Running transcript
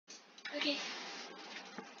Okay.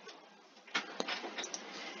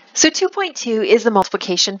 So 2.2 is the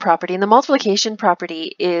multiplication property, and the multiplication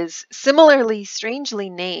property is similarly strangely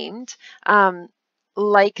named, um,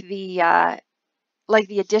 like the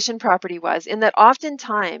addition property was, in that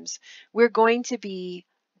oftentimes we're going to be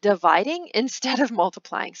dividing instead of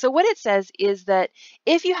multiplying. So what it says is that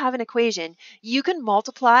if you have an equation, you can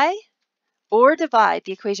multiply or divide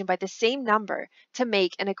the equation by the same number to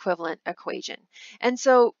make an equivalent equation. And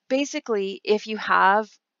so basically, if you have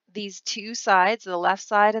these two sides, the left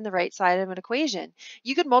side and the right side of an equation,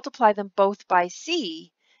 you could multiply them both by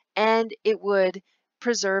c, and it would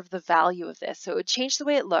preserve the value of this. So it would change the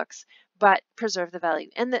way it looks, but preserve the value.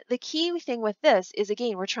 And the key thing with this is,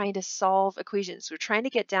 again, we're trying to solve equations. We're trying to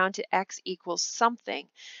get down to x equals something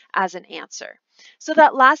as an answer. So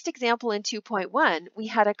that last example in 2.1, we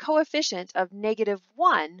had a coefficient of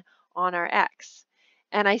 -1 on our x.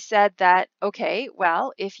 And I said that, okay,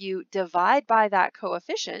 well, if you divide by that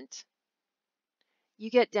coefficient, you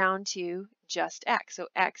get down to just x. So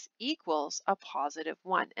x equals a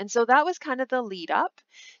 +1. And so that was kind of the lead up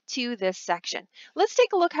to this section. Let's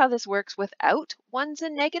take a look how this works without ones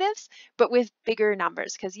and negatives, but with bigger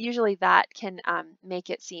numbers, because usually that can make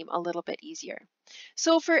it seem a little bit easier.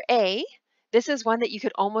 So for A, this is one that you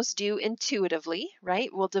could almost do intuitively, right?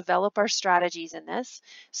 We'll develop our strategies in this.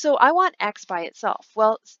 So I want x by itself.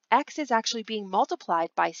 Well, x is actually being multiplied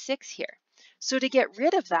by 6 here. So to get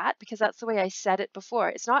rid of that, because that's the way I said it before,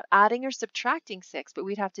 it's not adding or subtracting 6, but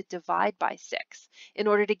we'd have to divide by 6 in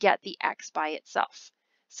order to get the x by itself.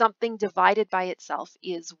 Something divided by itself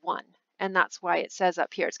is 1. And that's why it says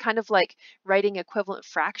up here. It's kind of like writing equivalent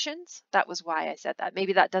fractions. That was why I said that.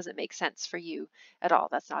 Maybe that doesn't make sense for you at all.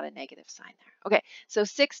 That's not a negative sign there. Okay, so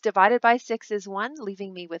 6 divided by 6 is 1,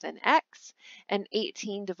 leaving me with an x. And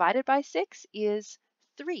 18 divided by 6 is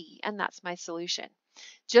 3. And that's my solution.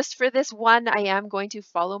 Just for this one, I am going to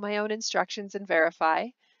follow my own instructions and verify.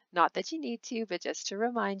 Not that you need to, but just to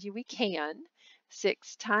remind you we can.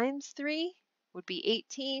 6 times 3 would be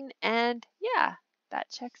 18, and yeah,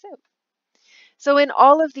 that checks out. So in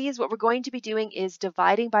all of these, what we're going to be doing is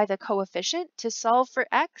dividing by the coefficient to solve for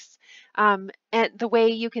x. And the way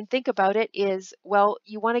you can think about it is, well,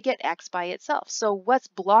 you want to get x by itself. So what's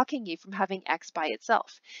blocking you from having x by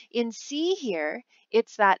itself? In C here,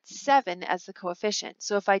 it's that 7 as the coefficient.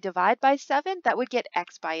 So if I divide by 7, that would get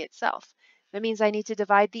x by itself. That means I need to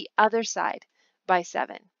divide the other side by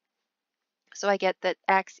 7. So I get that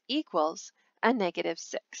x equals a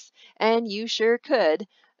 -6. And you sure could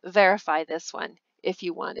verify this one if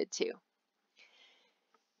you wanted to.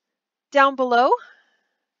 Down below,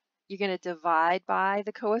 you're going to divide by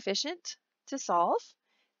the coefficient to solve.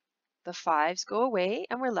 The 5's go away,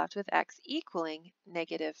 and we're left with x equaling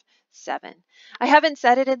 -7. I haven't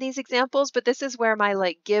said it in these examples, but this is where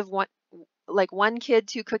my give one kid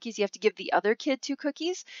 2 cookies, you have to give the other kid 2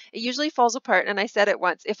 cookies. It usually falls apart, and I said it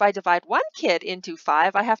once. If I divide one kid into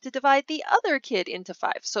 5, I have to divide the other kid into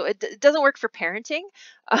 5. So it doesn't work for parenting,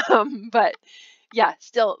 but yeah,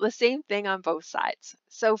 still the same thing on both sides.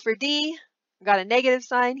 So for D, I've got a negative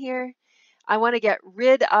sign here. I want to get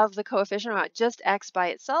rid of the coefficient. I want just x by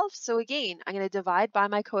itself. So again, I'm going to divide by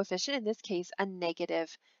my coefficient, in this case, a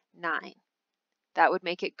 -9. That would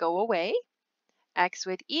make it go away. X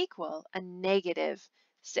would equal a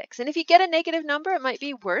 -6. And if you get a negative number, it might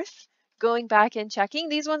be worth going back and checking.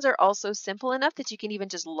 These ones are also simple enough that you can even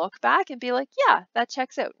just look back and be like, yeah, that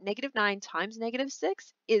checks out. -9 times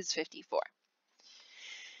 -6 is 54.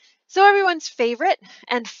 So everyone's favorite,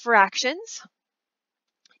 and fractions.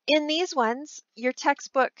 In these ones, your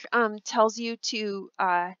textbook tells you to,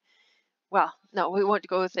 well, no, we won't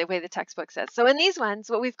go with the way the textbook says. So in these ones,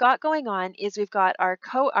 what we've got going on is we've got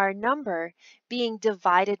our number being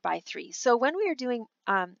divided by 3. So when we are doing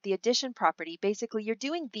the addition property, basically you're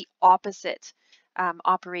doing the opposite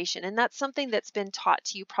operation. And that's something that's been taught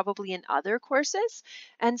to you probably in other courses.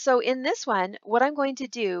 And so in this one, what I'm going to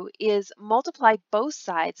do is multiply both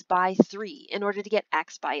sides by 3 in order to get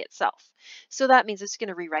x by itself. So that means it's going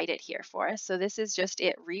to rewrite it here for us. So this is just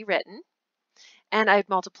it rewritten. And I'd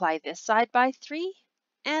multiply this side by 3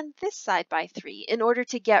 and this side by 3 in order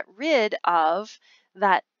to get rid of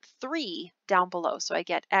that 3 down below. So I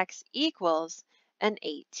get x equals an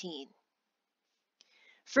 18.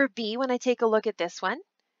 For B, when I take a look at this one,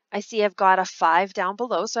 I see I've got a 5 down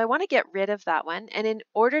below, so I want to get rid of that one. And in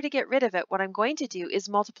order to get rid of it, what I'm going to do is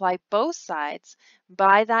multiply both sides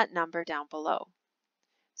by that number down below.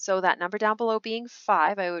 So that number down below being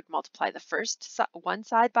 5, I would multiply the first one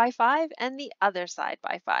side by 5 and the other side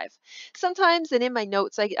by 5. Sometimes, and in my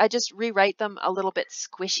notes, I just rewrite them a little bit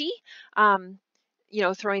squishy,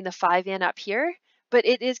 throwing the 5 in up here. but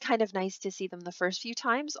it is kind of nice to see them the first few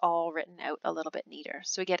times all written out a little bit neater.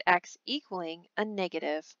 So we get x equaling a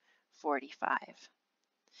negative 45.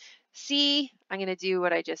 C, I'm going to do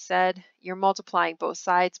what I just said. You're multiplying both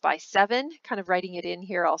sides by 7, kind of writing it in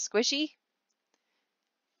here all squishy.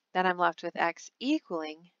 Then I'm left with x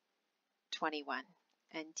equaling 21.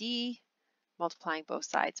 And D, multiplying both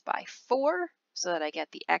sides by 4, so that I get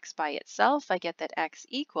the x by itself. I get that x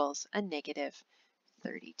equals a negative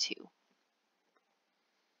 32.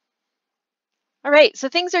 All right, so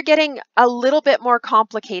things are getting a little bit more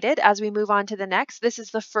complicated as we move on to the next. This is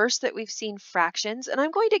the first that we've seen fractions, and I'm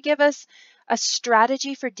going to give us a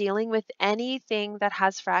strategy for dealing with anything that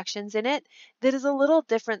has fractions in it that is a little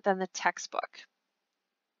different than the textbook.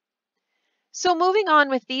 So moving on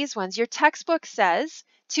with these ones, your textbook says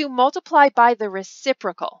to multiply by the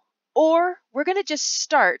reciprocal, or we're going to just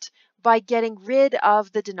start by getting rid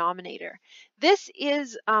of the denominator. This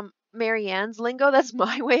is Marianne's lingo, that's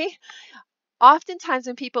my way. Oftentimes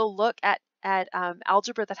when people look at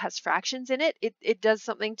algebra that has fractions in it, it does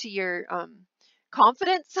something to your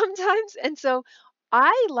confidence sometimes. And so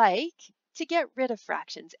I like to get rid of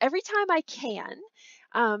fractions. Every time I can,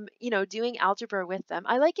 doing algebra with them,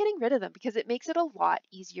 I like getting rid of them because it makes it a lot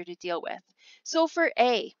easier to deal with. So for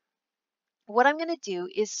A, what I'm going to do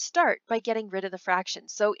is start by getting rid of the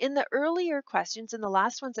fractions. So in the earlier questions, in the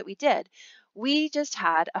last ones that we did, we just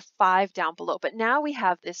had a 5 down below, but now we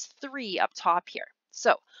have this 3 up top here.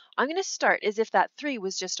 So I'm going to start as if that 3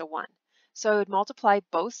 was just a 1. So I would multiply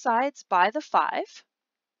both sides by the 5.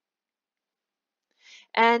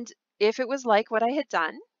 And if it was like what I had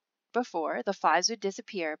done before, the 5s would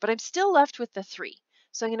disappear, but I'm still left with the 3.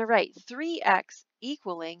 So I'm going to write 3x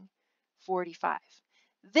equaling 45.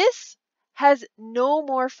 This has no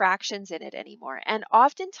more fractions in it anymore. And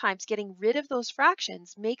oftentimes getting rid of those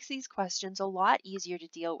fractions makes these questions a lot easier to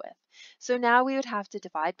deal with. So now we would have to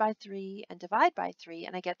divide by 3 and divide by 3,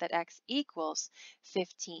 and I get that x equals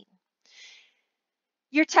 15.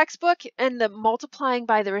 Your textbook and the multiplying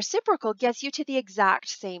by the reciprocal gets you to the exact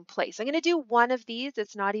same place. I'm going to do one of these.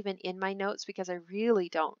 It's not even in my notes because I really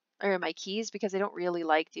don't, or in my keys because I don't really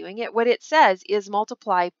like doing it. What it says is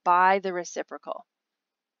multiply by the reciprocal.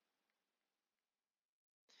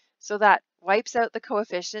 So that wipes out the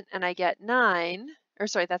coefficient and I get 9, or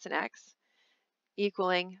sorry, that's an x,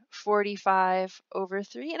 equaling 45 over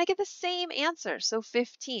 3, and I get the same answer, so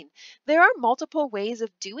 15. There are multiple ways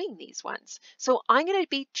of doing these ones. So I'm going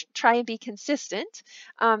to try and be consistent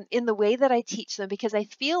in the way that I teach them because I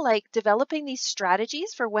feel like developing these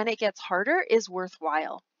strategies for when it gets harder is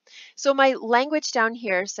worthwhile. So my language down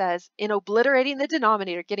here says, in obliterating the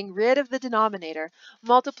denominator, getting rid of the denominator,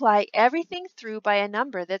 multiply everything through by a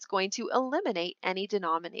number that's going to eliminate any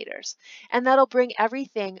denominators. And that'll bring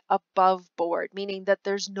everything above board, meaning that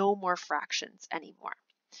there's no more fractions anymore.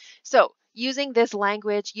 So using this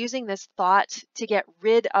language, using this thought to get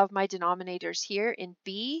rid of my denominators here in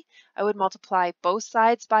B, I would multiply both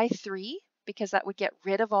sides by 3 because that would get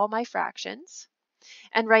rid of all my fractions.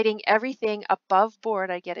 And writing everything above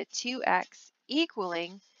board, I get a 2x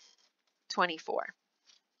equaling 24.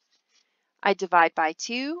 I divide by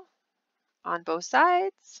 2 on both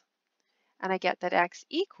sides, and I get that x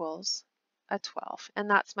equals a 12. And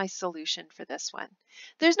that's my solution for this one.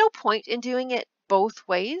 There's no point in doing it both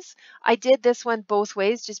ways. I did this one both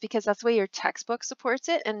ways just because that's the way your textbook supports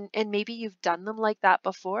it, and maybe you've done them like that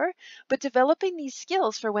before. But developing these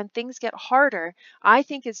skills for when things get harder, I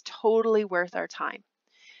think is totally worth our time.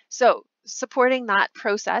 So supporting that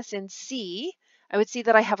process in C, I would see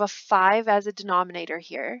that I have a 5 as a denominator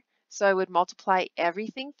here. So I would multiply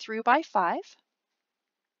everything through by 5.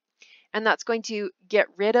 And that's going to get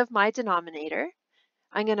rid of my denominator.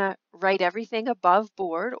 I'm going to write everything above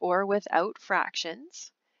board or without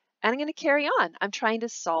fractions. And I'm going to carry on. I'm trying to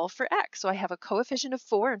solve for x. So I have a coefficient of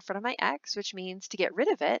 4 in front of my x, which means to get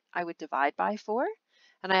rid of it, I would divide by 4.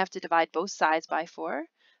 And I have to divide both sides by 4.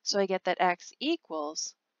 So I get that x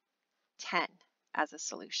equals 10 as a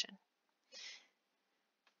solution.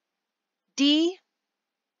 D,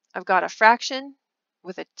 I've got a fraction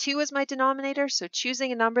with a 2 as my denominator, so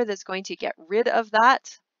choosing a number that's going to get rid of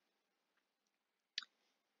that,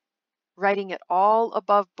 writing it all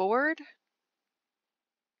above board,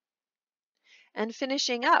 and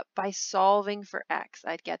finishing up by solving for x.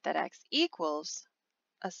 I'd get that x equals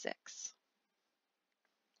a 6.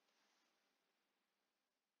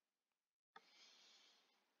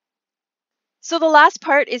 So the last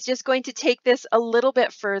part is just going to take this a little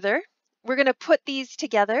bit further. we're going to put these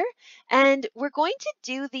together, and we're going to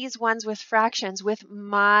do these ones with fractions with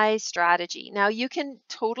my strategy. Now you can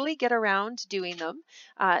totally get around doing them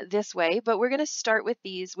this way, but we're going to start with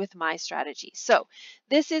these with my strategy. So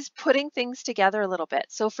this is putting things together a little bit.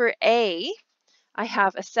 So for A, I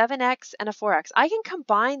have a 7x and a 4x. I can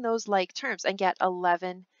combine those like terms and get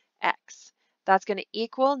 11x. That's going to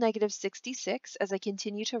equal negative 66 as I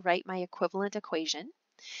continue to write my equivalent equation.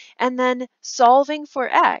 And then solving for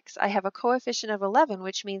x, I have a coefficient of 11,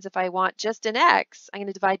 which means if I want just an x, I'm going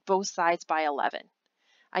to divide both sides by 11.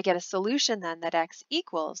 I get a solution then that x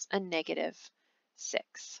equals a negative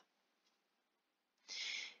 6.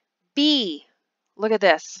 B, look at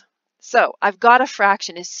this. So I've got a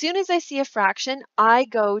fraction. As soon as I see a fraction, I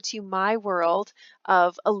go to my world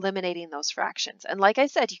of eliminating those fractions. And like I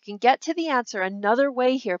said, you can get to the answer another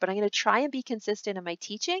way here, but I'm going to try and be consistent in my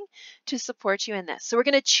teaching to support you in this. So we're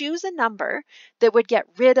going to choose a number that would get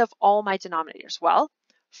rid of all my denominators. Well,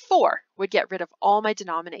 4 would get rid of all my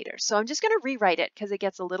denominators. So I'm just going to rewrite it because it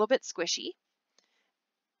gets a little bit squishy.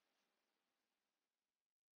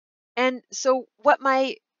 And so what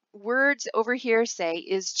my words over here say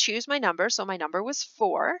is choose my number. So my number was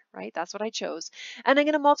 4, right? That's what I chose. And I'm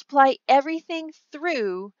going to multiply everything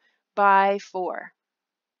through by 4.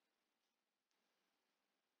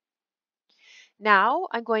 Now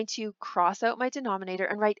I'm going to cross out my denominator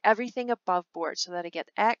and write everything above board so that I get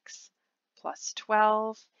x plus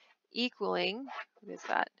 12 equaling, what is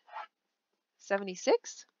that,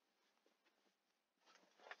 76?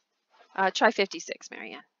 Try 56,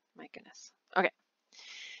 Marianne. My goodness. Okay.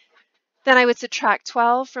 Then I would subtract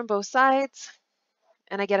 12 from both sides,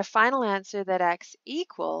 and I get a final answer that x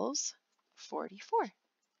equals 44.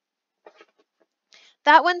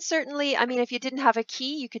 That one certainly, I mean, if you didn't have a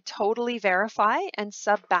key, you could totally verify and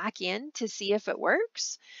sub back in to see if it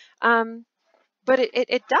works. But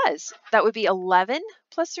it does. That would be 11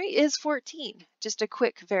 plus 3 is 14. Just a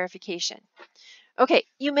quick verification. Okay,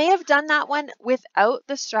 you may have done that one without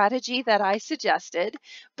the strategy that I suggested,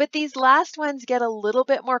 but these last ones get a little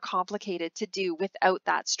bit more complicated to do without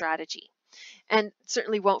that strategy, and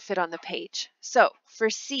certainly won't fit on the page. So for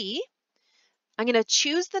C, I'm going to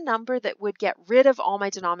choose the number that would get rid of all my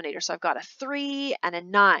denominators. So I've got a 3 and a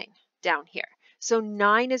 9 down here. So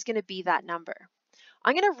 9 is going to be that number.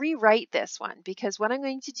 I'm going to rewrite this one because what I'm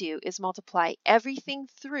going to do is multiply everything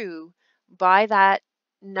through by that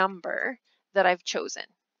number that I've chosen.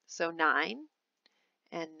 So 9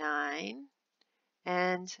 and 9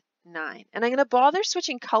 and 9. And I'm going to bother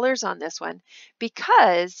switching colors on this one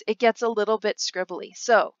because it gets a little bit scribbly.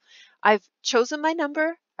 So I've chosen my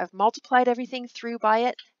number. I've multiplied everything through by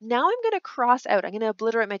it. Now I'm going to cross out. I'm going to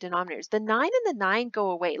obliterate my denominators. The 9 and the 9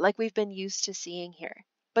 go away like we've been used to seeing here.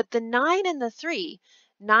 But the 9 and the 3,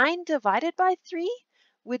 9 divided by 3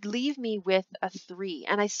 would leave me with a 3.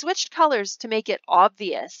 And I switched colors to make it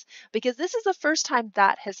obvious because this is the first time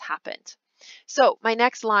that has happened. So my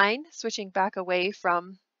next line, switching back away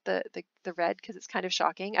from the red because it's kind of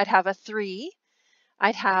shocking, I'd have a 3.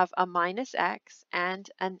 I'd have a minus x and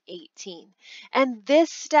an 18. And this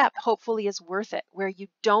step hopefully is worth it, where you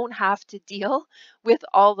don't have to deal with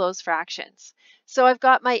all those fractions. So I've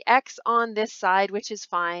got my x on this side, which is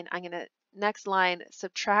fine. I'm going to, next line,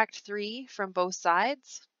 subtract 3 from both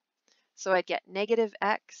sides. So I'd get negative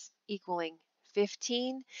x equaling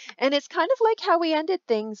 15. And it's kind of like how we ended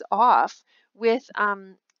things off with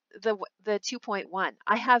the 2.1.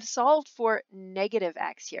 I have solved for negative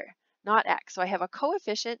x here, not x. So I have a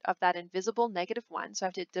coefficient of that invisible negative 1. So I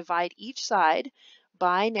have to divide each side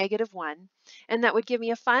by negative 1. And that would give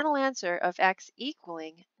me a final answer of x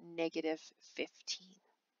equaling negative 15.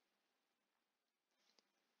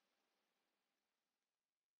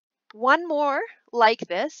 One more like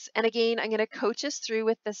this, and again, I'm going to coach us through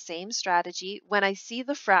with the same strategy. When I see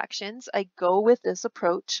the fractions, I go with this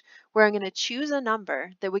approach where I'm going to choose a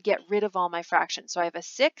number that would get rid of all my fractions. So I have a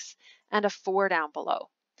 6 and a 4 down below.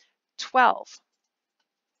 12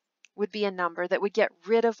 would be a number that would get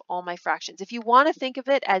rid of all my fractions. If you want to think of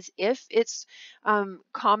it as if it's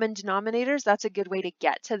common denominators, that's a good way to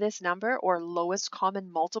get to this number, or lowest common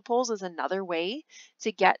multiples is another way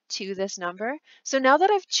to get to this number. So now that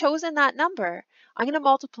I've chosen that number, I'm going to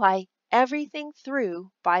multiply everything through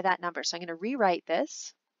by that number. So I'm going to rewrite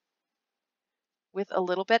this with a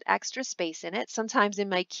little bit extra space in it. Sometimes in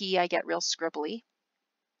my key I get real scribbly,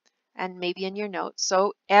 and maybe in your notes.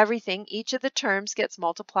 So everything, each of the terms gets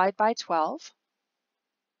multiplied by 12.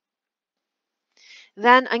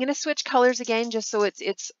 Then I'm going to switch colors again just so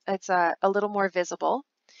it's a little more visible.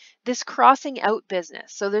 This crossing out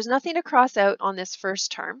business. So there's nothing to cross out on this first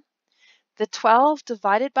term. The 12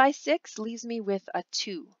 divided by 6 leaves me with a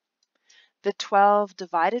 2. The 12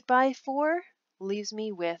 divided by 4 leaves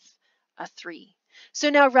me with a 3. So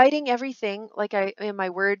now writing everything like I in my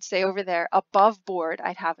words say over there above board,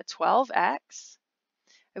 I'd have a 12x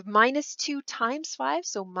of minus 2 times 5,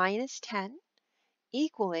 so minus 10,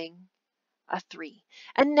 equaling a 3.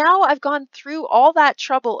 And now I've gone through all that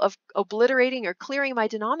trouble of obliterating or clearing my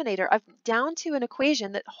denominator. I'm down to an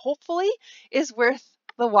equation that hopefully is worth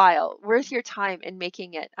the while, worth your time in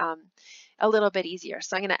making it a little bit easier.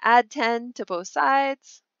 So I'm going to add 10 to both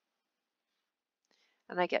sides,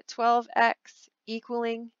 and I get 12x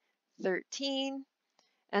equaling 13.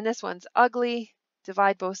 And this one's ugly.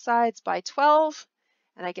 Divide both sides by 12,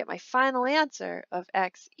 and I get my final answer of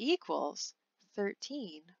x equals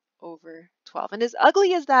 13 over 12. And as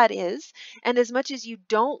ugly as that is, and as much as you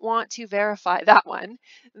don't want to verify that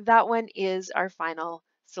one is our final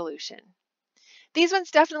solution. These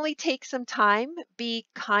ones definitely take some time. Be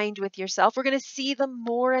kind with yourself. We're going to see them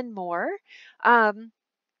more and more. And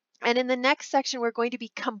in the next section, we're going to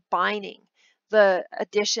be combining the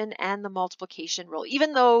addition and the multiplication rule.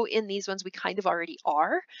 Even though in these ones we kind of already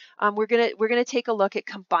are, we're gonna take a look at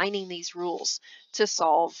combining these rules to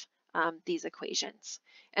solve these equations.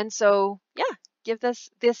 And so, yeah, give this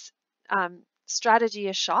strategy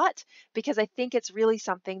a shot, because I think it's really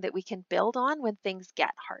something that we can build on when things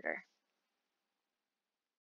get harder.